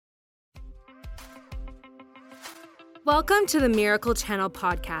Welcome to the Miracle Channel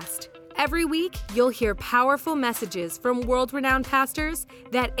podcast. Every week, you'll hear powerful messages from world-renowned pastors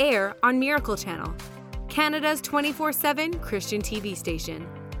that air on Miracle Channel, Canada's 24/7 Christian TV station.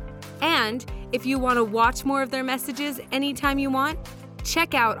 And if you want to watch more of their messages anytime you want,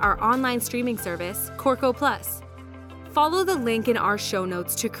 check out our online streaming service, Corco Plus. Follow the link in our show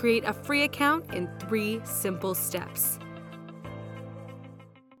notes to create a free account in 3 simple steps.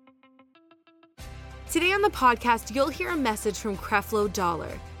 Today on the podcast, you'll hear a message from Creflo.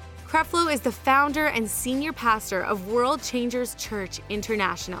 Creflo is the founder and senior pastor of World Changers Church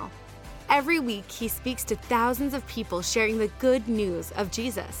International. Every week, he speaks to thousands of people sharing the good news of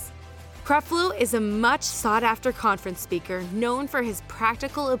Jesus. Creflo is a much sought-after conference speaker known for his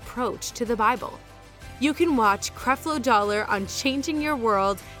practical approach to the Bible. You can watch Creflo on Changing Your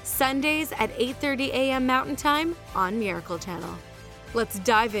World Sundays at 8:30 a.m. Mountain Time on Miracle Channel. Let's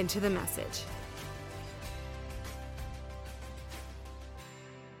dive into the message.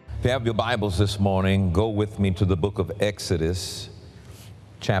 If you have your Bibles this morning, go with me to the book of Exodus,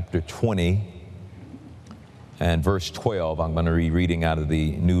 chapter 20, and verse 12. I'm going to be reading out of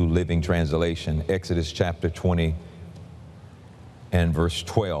the New Living Translation. Exodus chapter 20 and verse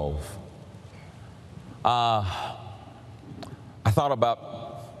 12. I thought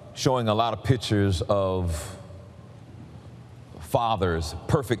about showing a lot of pictures of fathers,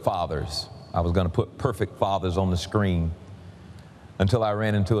 perfect fathers. I was going to put perfect fathers on the screen until I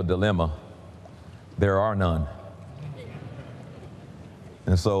ran into a dilemma. There are none.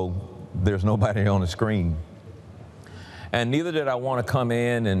 And so there's nobody on the screen. And neither did I want to come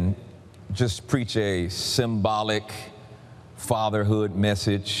in and just preach a symbolic fatherhood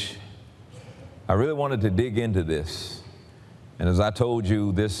message. I really wanted to dig into this. And as I told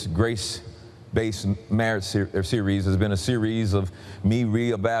you, this grace-based marriage series has been a series of me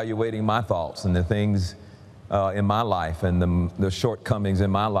reevaluating my thoughts and the things in my life and the shortcomings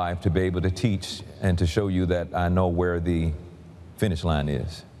in my life to be able to teach and to show you that I know where the finish line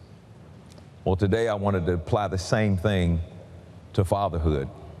is. Well, today I wanted to apply the same thing to fatherhood.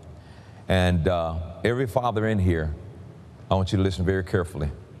 And every father in here, I want you to listen very carefully.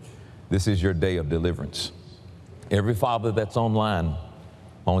 This is your day of deliverance. Every father that's online,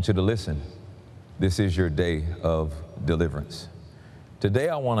 I want you to listen. This is your day of deliverance.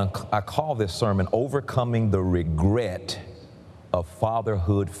 Today I call this sermon Overcoming the Regret of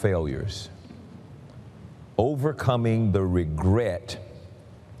Fatherhood Failures. Overcoming the regret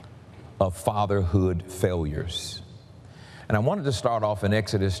of fatherhood failures. And I wanted to start off in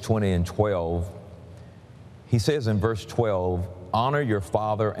Exodus 20 and 12. He says in verse 12, honor your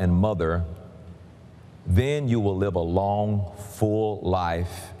father and mother, then you will live a long, full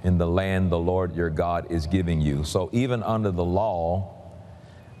life in the land the Lord your God is giving you. So even under the law,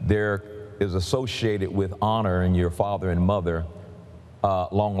 there is associated with honor in your father and mother,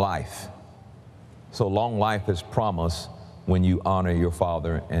 long life. So long life is promised when you honor your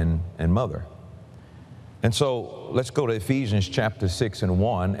father and mother. And so let's go to Ephesians chapter 6 and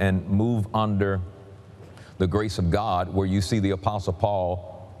 1 and move under the grace of God, where you see the Apostle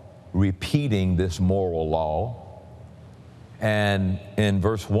Paul repeating this moral law. And in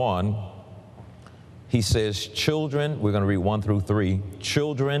verse 1, he says, children, we're going to read 1 through 3,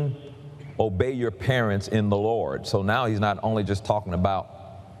 children, obey your parents in the Lord. So now he's not only just talking about,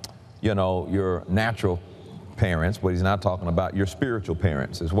 your natural parents, but he's not talking about your spiritual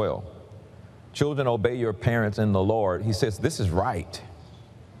parents as well. Children, obey your parents in the Lord. He says, this is right.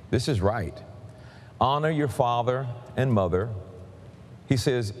 This is right. Honor your father and mother. He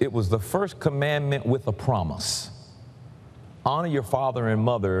says, it was the first commandment with a promise. Honor your father and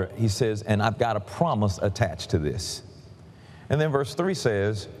mother, he says, and I've got a promise attached to this. And then verse 3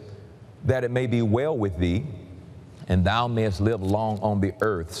 says, that it may be well with thee, and thou mayest live long on the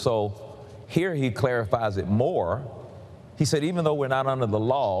earth. So here he clarifies it more. He said, even though we're not under the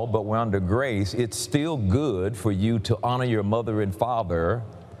law, but we're under grace, it's still good for you to honor your mother and father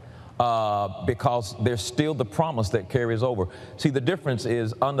because there's still the promise that carries over. See, the difference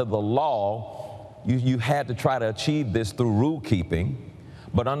is under the law, you had to try to achieve this through rule keeping,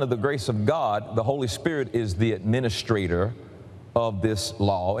 but under the grace of God, the Holy Spirit is the administrator of this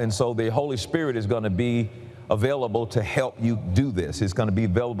law. And so the Holy Spirit is going to be available to help you do this. It's going to be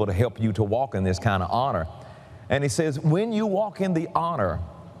available to help you to walk in this kind of honor. And he says, when you walk in the honor,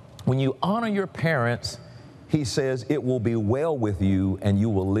 when you honor your parents, he says, it will be well with you and you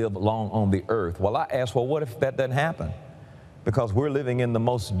will live long on the earth. Well, I asked, well, what if that doesn't happen? Because we're living in the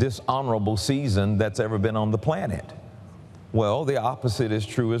most dishonorable season that's ever been on the planet. Well, the opposite is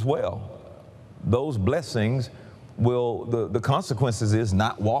true as well. Those blessings the consequences is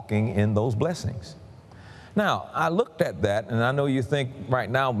not walking in those blessings. Now, I looked at that, and I know you think right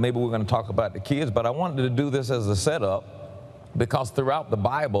now maybe we're going to talk about the kids, but I wanted to do this as a setup because throughout the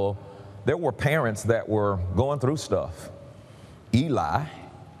Bible, there were parents that were going through stuff. Eli,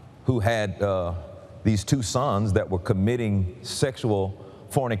 who had these two sons that were committing sexual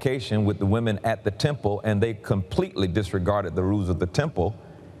fornication with the women at the temple, and they completely disregarded the rules of the temple.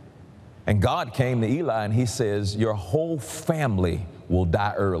 And God came to Eli and he says, your whole family will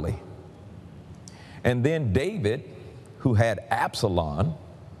die early. And then David, who had Absalom,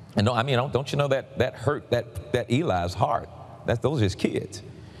 and don't you know that hurt that Eli's heart? Those are his kids.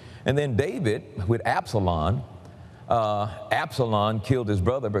 And then David, with Absalom, Absalom killed his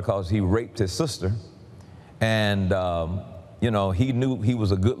brother because he raped his sister. And, he knew he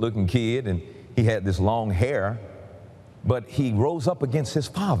was a good-looking kid, and he had this long hair. But he rose up against his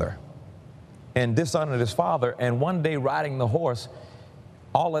father and dishonored his father. And one day, riding the horse,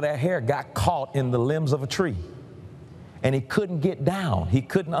 all of that hair got caught in the limbs of a tree. And he couldn't get down. He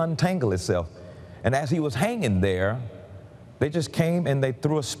couldn't untangle himself. And as he was hanging there, they just came and they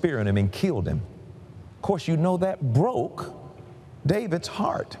threw a spear in him and killed him. Of course, that broke David's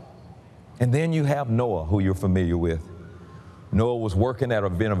heart. And then you have Noah, who you're familiar with. Noah was working at a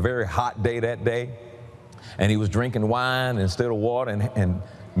very hot day that day, and he was drinking wine instead of water and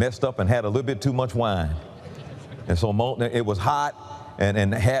messed up and had a little bit too much wine. And so it was hot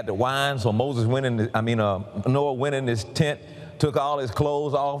and had the wine, so Noah went in his tent, took all his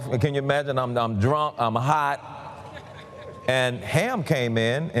clothes off. And can you imagine? I'm drunk, I'm hot. And Ham came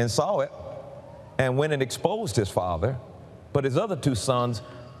in and saw it and went and exposed his father. But his other two sons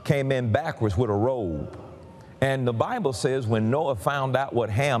came in backwards with a robe. And the Bible says when Noah found out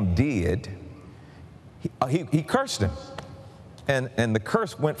what Ham did, he cursed him. And the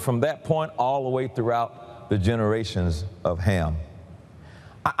curse went from that point all the way throughout the generations of Ham.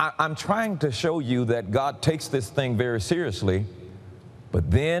 I'm trying to show you that God takes this thing very seriously, but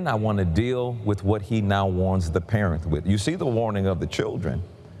then I want to deal with what he now warns the parent with. You see the warning of the children,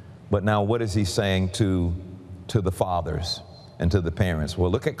 but now what is he saying to the fathers and to the parents? Well,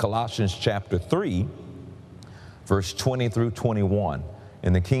 look at Colossians chapter 3, verse 20 through 21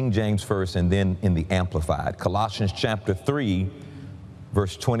 in the King James first and then in the Amplified. Colossians chapter 3,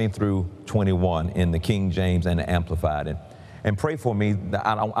 verse 20 through 21 in the King James and the Amplified. And pray for me.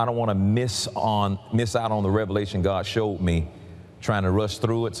 I don't want to miss out on the revelation God showed me trying to rush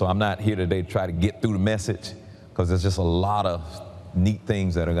through it. So I'm not here today to try to get through the message because there's just a lot of neat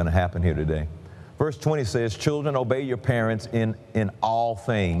things that are going to happen here today. Verse 20 says, children, obey your parents in all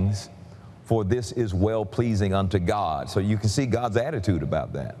things, for this is well-pleasing unto God. So you can see God's attitude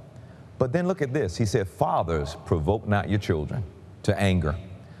about that. But then look at this. He said, fathers, provoke not your children to anger,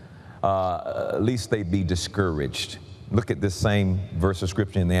 lest they be discouraged. Look at this same verse of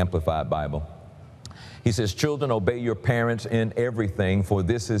scripture in the Amplified Bible. He says, children, obey your parents in everything, for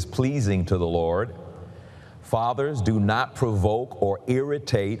this is pleasing to the Lord. Fathers, do not provoke or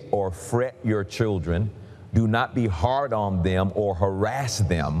irritate or fret your children. Do not be hard on them or harass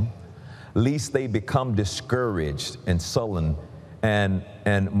them, lest they become discouraged and sullen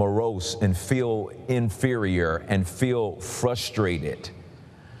and morose and feel inferior and feel frustrated.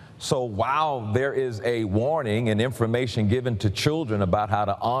 So while there is a warning and information given to children about how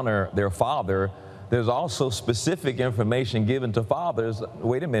to honor their father, there's also specific information given to fathers.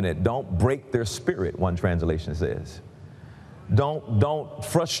 Wait a minute, don't break their spirit, one translation says. Don't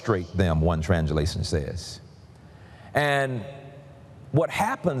frustrate them, one translation says. And what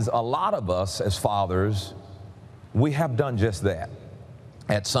happens, a lot of us as fathers, we have done just that.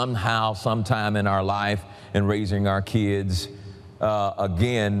 At sometime in our life in raising our kids,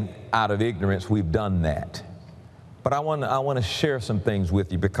 again, out of ignorance, we've done that. But I want to share some things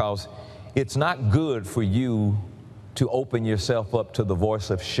with you because it's not good for you to open yourself up to the voice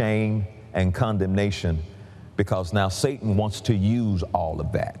of shame and condemnation because now Satan wants to use all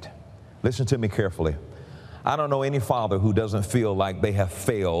of that. Listen to me carefully. I don't know any father who doesn't feel like they have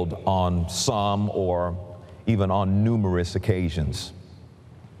failed on some or even on numerous occasions.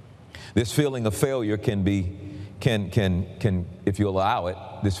 This feeling of failure can, if you allow it,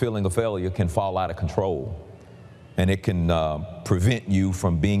 this feeling of failure can fall out of control. And it can prevent you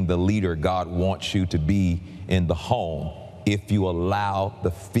from being the leader God wants you to be in the home if you allow the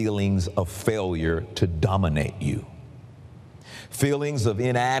feelings of failure to dominate you. Feelings of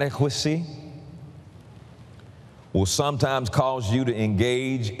inadequacy will sometimes cause you to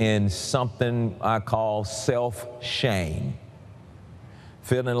engage in something I call self-shame.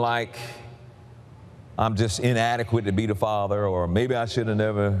 Feeling like I'm just inadequate to be the father, or maybe I should have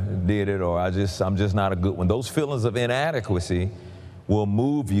never did it, or I'm just not a good one. Those feelings of inadequacy will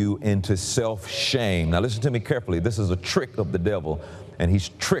move you into self-shame. Now listen to me carefully. This is a trick of the devil, and he's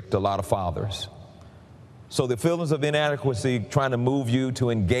tricked a lot of fathers. So the feelings of inadequacy trying to move you to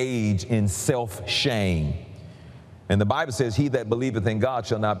engage in self-shame. And the Bible says, he that believeth in God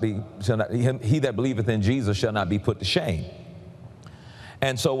he that believeth in Jesus shall not be put to shame.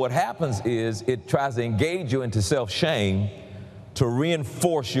 And so what happens is it tries to engage you into self-shame to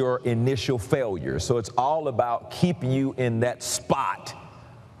reinforce your initial failure. So it's all about keeping you in that spot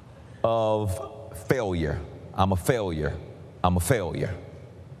of failure. I'm a failure. I'm a failure.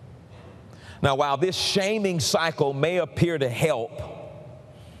 Now, while this shaming cycle may appear to help,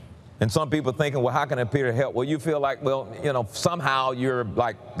 and some people thinking, well, how can it appear to help? Well, you feel like, well, you know, somehow you're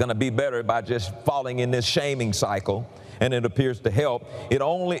like going to be better by just falling in this shaming cycle, and it appears to help.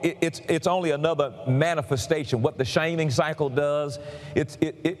 It's only another manifestation. What the shaming cycle does,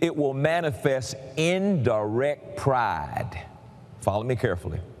 it will manifest indirect pride. Follow me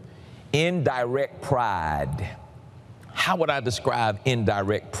carefully. Indirect pride. How would I describe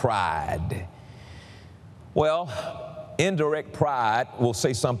indirect pride? Well, indirect pride will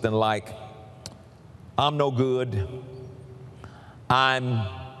say something like, I'm no good. I'm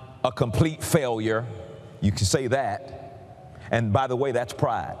a complete failure. You can say that. And by the way, that's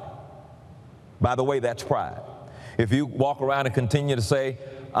pride. By the way, that's pride. If you walk around and continue to say,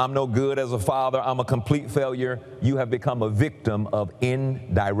 I'm no good as a father, I'm a complete failure, you have become a victim of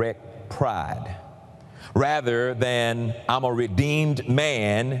indirect pride. Rather than, I'm a redeemed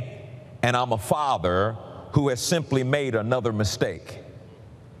man and I'm a father who has simply made another mistake.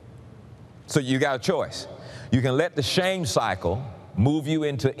 So you got a choice. You can let the shame cycle move you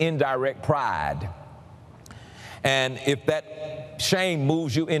into indirect pride. And if that shame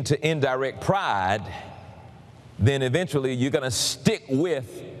moves you into indirect pride, then eventually you're going to stick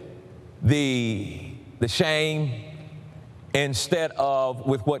with the shame instead of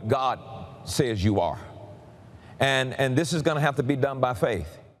with what God says you are. And this is going to have to be done by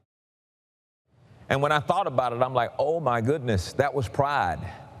faith. And when I thought about it, I'm like, oh my goodness, that was pride.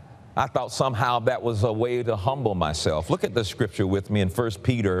 I thought somehow that was a way to humble myself. Look at the scripture with me in 1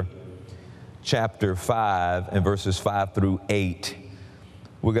 Peter chapter 5 and verses 5 through 8.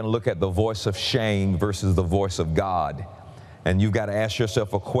 We're going to look at the voice of shame versus the voice of God. And you've got to ask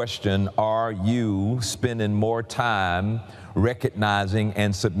yourself a question. Are you spending more time recognizing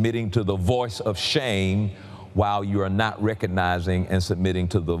and submitting to the voice of shame while you are not recognizing and submitting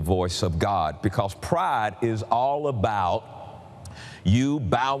to the voice of God? Because pride is all about you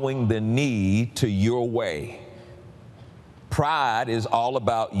bowing the knee to your way. Pride is all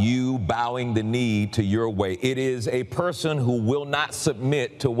about you bowing the knee to your way. It is a person who will not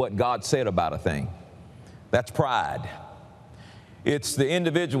submit to what God said about a thing. That's pride. It's the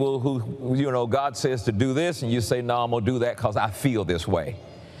individual who, you know, God says to do this, and you say, no, I'm going to do that because I feel this way.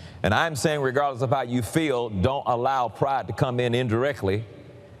 And I'm saying, regardless of how you feel, don't allow pride to come in indirectly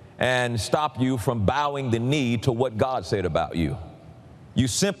and stop you from bowing the knee to what God said about you. You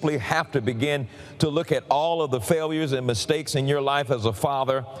simply have to begin to look at all of the failures and mistakes in your life as a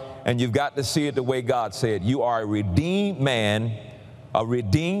father, and you've got to see it the way God said. You are a redeemed man, a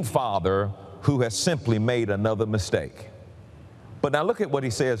redeemed father who has simply made another mistake. But now look at what he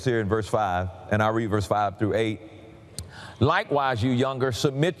says here in verse 5, and I'll read verse 5 through 8. Likewise, you younger,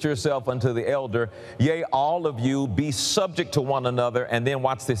 submit yourself unto the elder. Yea, all of you, be subject to one another. And then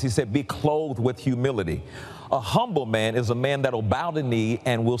watch this. He said, be clothed with humility. A humble man is a man that will bow the knee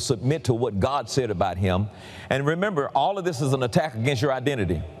and will submit to what God said about him. And remember, all of this is an attack against your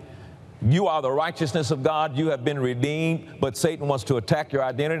identity. You are the righteousness of God. You have been redeemed, but Satan wants to attack your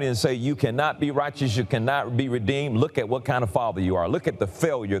identity and say, you cannot be righteous. You cannot be redeemed. Look at what kind of father you are. Look at the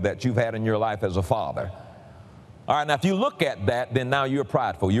failure that you've had in your life as a father. All right, now if you look at that, then now you're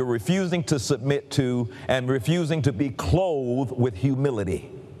prideful. You're refusing to submit to and refusing to be clothed with humility.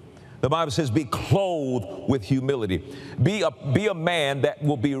 The Bible says, be clothed with humility. Be a man that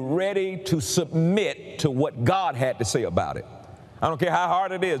will be ready to submit to what God had to say about it. I don't care how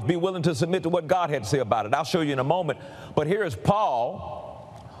hard it is. Be willing to submit to what God had to say about it. I'll show you in a moment. But here is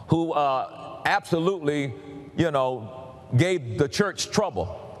Paul, who absolutely, gave the church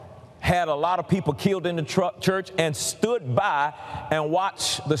trouble. Had a lot of people killed in the church and stood by and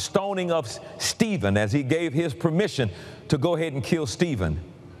watched the stoning of Stephen as he gave his permission to go ahead and kill Stephen.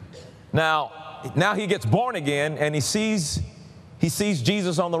 Now he gets born again and he sees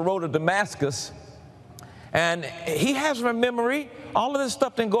Jesus on the road to Damascus, and he has a memory. All of this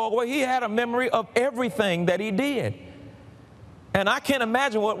stuff didn't go away. He had a memory of everything that he did. And I can't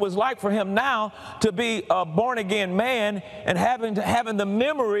imagine what it was like for him now to be a born-again man and having the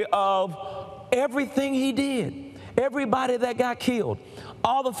memory of everything he did. everybody that got killed,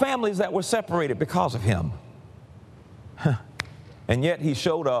 all the families that were separated because of him. And yet he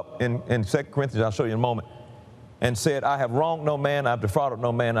showed up in 2 Corinthians, I'll show you in a moment, and said, I have wronged no man, I've defrauded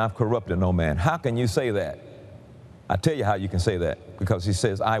no man, I've corrupted no man. How can you say that? I tell you how you can say that, because he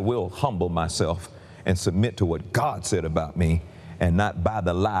says, I will humble myself and submit to what God said about me, and not by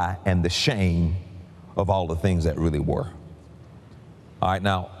the lie and the shame of all the things that really were. All right,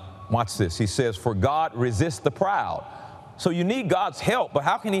 now, watch this. He says, for God resists the proud. So you need God's help, but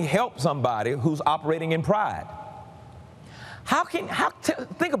how can he help somebody who's operating in pride?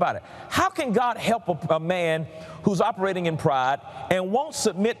 Think about it. How can God help a man who's operating in pride and won't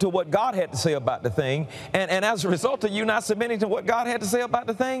submit to what God had to say about the thing? And as a result of you not submitting to what God had to say about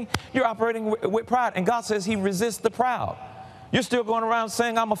the thing, you're operating with pride. And God says he resists the proud. You're still going around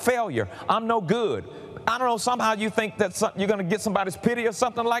saying, I'm a failure. I'm no good. I don't know, somehow you think that you're going to get somebody's pity or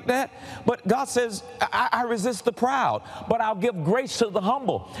something like that. But God says, I resist the proud, but I'll give grace to the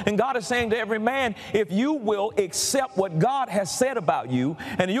humble. And God is saying to every man, if you will accept what God has said about you,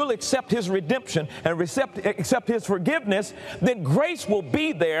 and you'll accept his redemption and accept his forgiveness, then grace will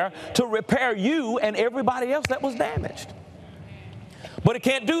be there to repair you and everybody else that was damaged. But it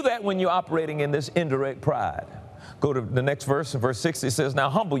can't do that when you're operating in this indirect pride. Go to the next verse. In verse 6, it says, now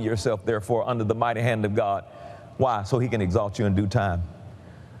humble yourself, therefore, under the mighty hand of God. Why? So he can exalt you in due time.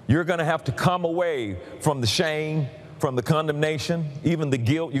 You're going to have to come away from the shame, from the condemnation, even the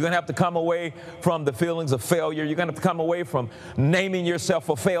guilt. You're going to have to come away from the feelings of failure. You're going to have to come away from naming yourself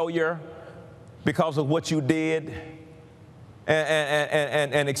a failure because of what you did,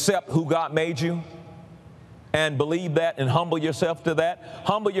 and accept who God made you. And believe that and humble yourself to that.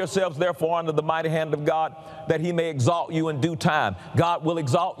 Humble yourselves, therefore, under the mighty hand of God, that he may exalt you in due time. God will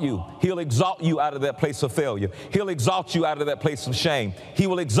exalt you. He'll exalt you out of that place of failure. He'll exalt you out of that place of shame. He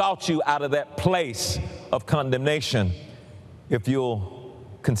will exalt you out of that place of condemnation if you'll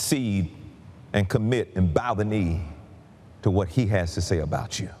concede and commit and bow the knee to what he has to say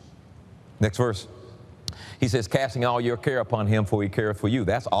about you. Next verse. He says, casting all your care upon him, for he careth for you.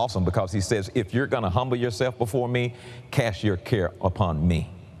 That's awesome, because he says, if you're going to humble yourself before me, cast your care upon me.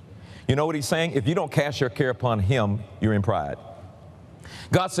 You know what he's saying? If you don't cast your care upon him, you're in pride.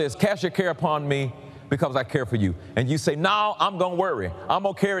 God says, cast your care upon me because I care for you. And you say, no, I'm going to worry. I'm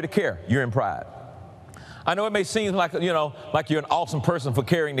going to carry the care. You're in pride. I know it may seem like, like you're an awesome person for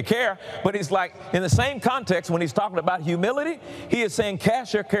carrying the care, but he's like, in the same context, when he's talking about humility, he is saying,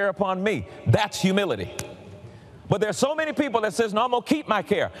 cast your care upon me. That's humility. But there's so many people that says, no, I'm going to keep my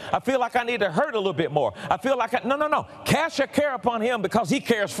care. I feel like I need to hurt a little bit more. I feel like, no. Cast your care upon him because he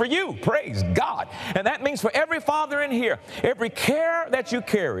cares for you. Praise God. And that means for every father in here, every care that you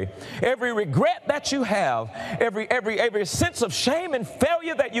carry, every regret that you have, every sense of shame and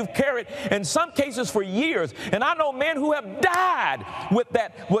failure that you've carried, in some cases for years. And I know men who have died with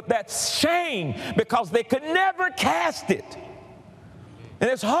that shame because they could never cast it. And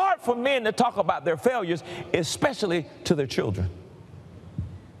it's hard for men to talk about their failures, especially to their children.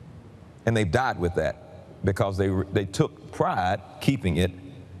 And they've died with that because they took pride keeping it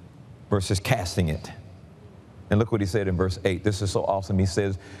versus casting it. And look what he said in verse 8. This is so awesome. He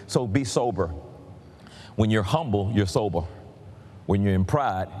says, so be sober. When you're humble, you're sober. When you're in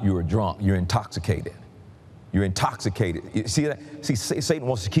pride, you are drunk. You're intoxicated. You're intoxicated. You see that? See, Satan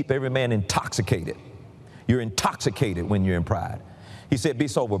wants to keep every man intoxicated. You're intoxicated when you're in pride. He said, be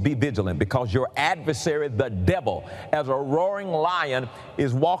sober, be vigilant, because your adversary, the devil, as a roaring lion,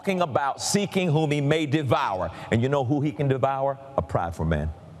 is walking about seeking whom he may devour. And you know who he can devour? A prideful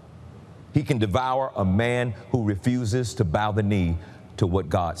man. He can devour a man who refuses to bow the knee to what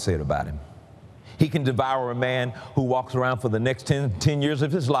God said about him. He can devour a man who walks around for the next 10 years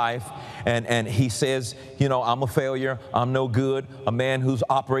of his life and he says, I'm a failure, I'm no good. A man who's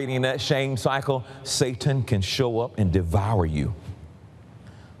operating in that shame cycle. Satan can show up and devour you.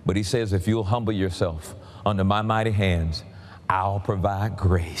 But he says, if you'll humble yourself under my mighty hands, I'll provide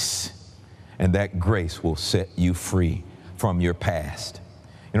grace. And that grace will set you free from your past.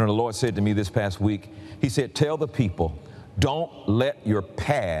 The Lord said to me this past week, he said, tell the people, don't let your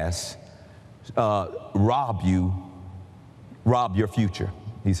past rob your future.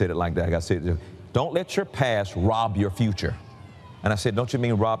 He said it like that. I said, don't let your past rob your future. And I said, don't you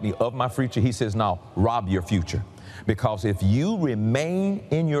mean rob me of my future? He says, no, rob your future. Because if you remain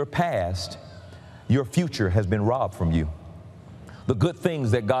in your past, your future has been robbed from you. The good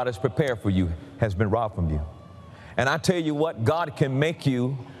things that God has prepared for you has been robbed from you. And I tell you what, God can make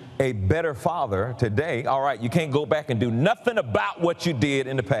you a better father today. All right, you can't go back and do nothing about what you did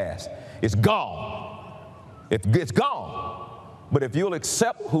in the past. It's gone. It's gone. But if you'll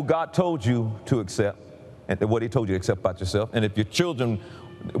accept who God told you to accept and what he told you to accept about yourself. And if your children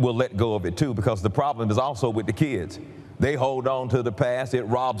will let go of it too, because the problem is also with the kids. They hold on to the past. It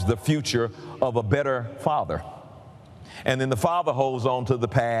robs the future of a better father. And then the father holds on to the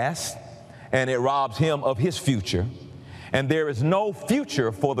past, and it robs him of his future. And there is no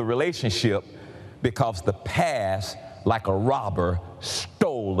future for the relationship because the past, like a robber,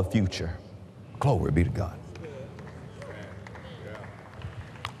 stole the future. Glory be to God.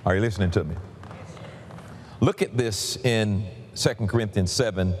 Are you listening to me? Look at this in 2 Corinthians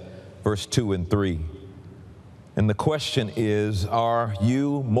 7, verse 2 and 3. And the question is, are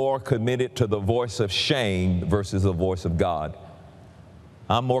you more committed to the voice of shame versus the voice of God?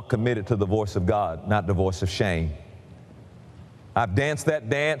 I'm more committed to the voice of God, not the voice of shame. I've danced that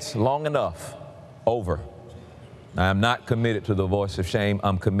dance long enough. Over. I am not committed to the voice of shame.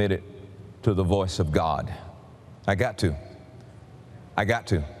 I'm committed to the voice of God. I got to.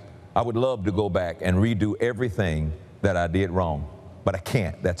 I would love to go back and redo everything that I did wrong, but I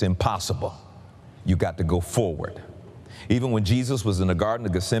can't. That's impossible. You got to go forward. Even when Jesus was in the Garden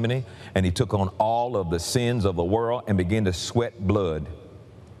of Gethsemane and he took on all of the sins of the world and began to sweat blood,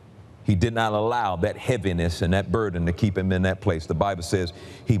 he did not allow that heaviness and that burden to keep him in that place. The Bible says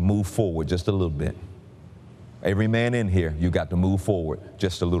he moved forward just a little bit. Every man in here, you got to move forward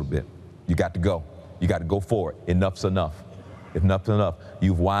just a little bit. You got to go. You got to go forward. Enough's enough. Enough's enough.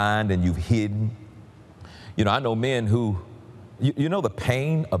 You've whined and you've hidden. You know, I know men who, you know the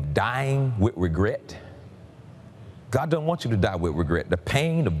pain of dying with regret? God doesn't want you to die with regret. The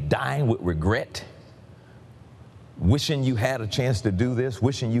pain of dying with regret, wishing you had a chance to do this,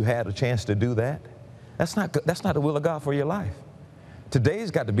 wishing you had a chance to do that, that's not the will of God for your life.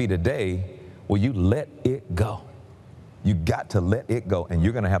 Today's got to be the day where you let it go. You got to let it go, and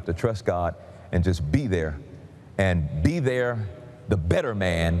you're going to have to trust God and just be there, and be there the better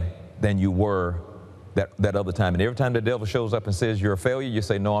man than you were that other time. And every time the devil shows up and says you're a failure, you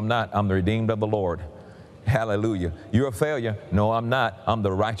say, no, I'm not. I'm the redeemed of the Lord. Hallelujah. You're a failure. No, I'm not. I'm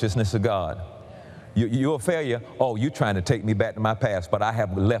the righteousness of God. You're a failure. Oh, you're trying to take me back to my past, but I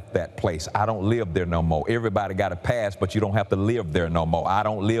have left that place. I don't live there no more. Everybody got a past, but you don't have to live there no more. I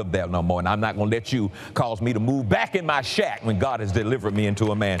don't live there no more, and I'm not going to let you cause me to move back in my shack when God has delivered me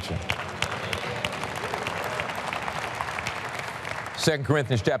into a mansion. 2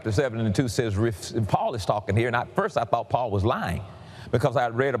 Corinthians chapter 7 and 2 says, Paul is talking here, and at first I thought Paul was lying because I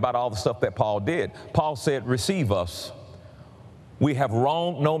had read about all the stuff that Paul did. Paul said, receive us. We have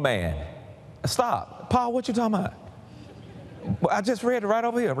wronged no man. Stop. Paul, what you talking about? Well, I just read it right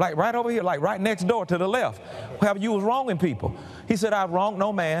over here, like right next door to the left. How you was wronging people. He said, I've wronged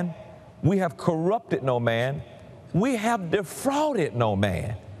no man. We have corrupted no man. We have defrauded no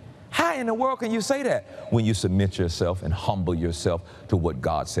man. How in the world can you say that? When you submit yourself and humble yourself to what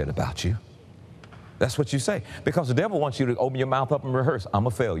God said about you. That's what you say. Because the devil wants you to open your mouth up and rehearse. I'm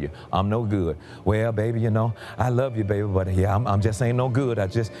a failure. I'm no good. Well, baby, you know, I love you, baby, but yeah, I'm just ain't no good. I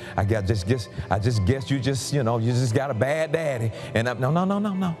just guess you just, you know, you just got a bad daddy. And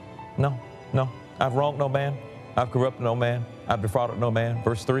no. I've wronged no man. I've corrupted no man. I've defrauded no man.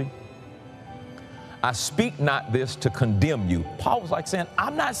 Verse 3. I speak not this to condemn you. Paul was like saying,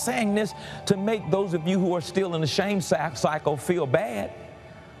 I'm not saying this to make those of you who are still in the shame cycle feel bad.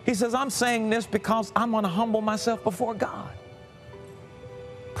 He says, I'm saying this because I'm going to humble myself before God.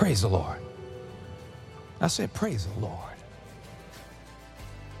 Praise the Lord. I said, praise the Lord.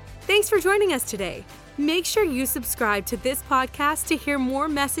 Thanks for joining us today. Make sure you subscribe to this podcast to hear more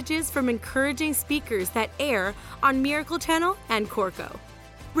messages from encouraging speakers that air on Miracle Channel and Corco.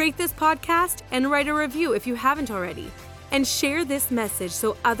 Rate this podcast and write a review if you haven't already. And share this message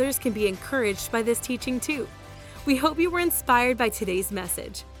so others can be encouraged by this teaching too. We hope you were inspired by today's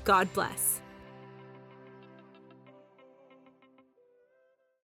message. God bless.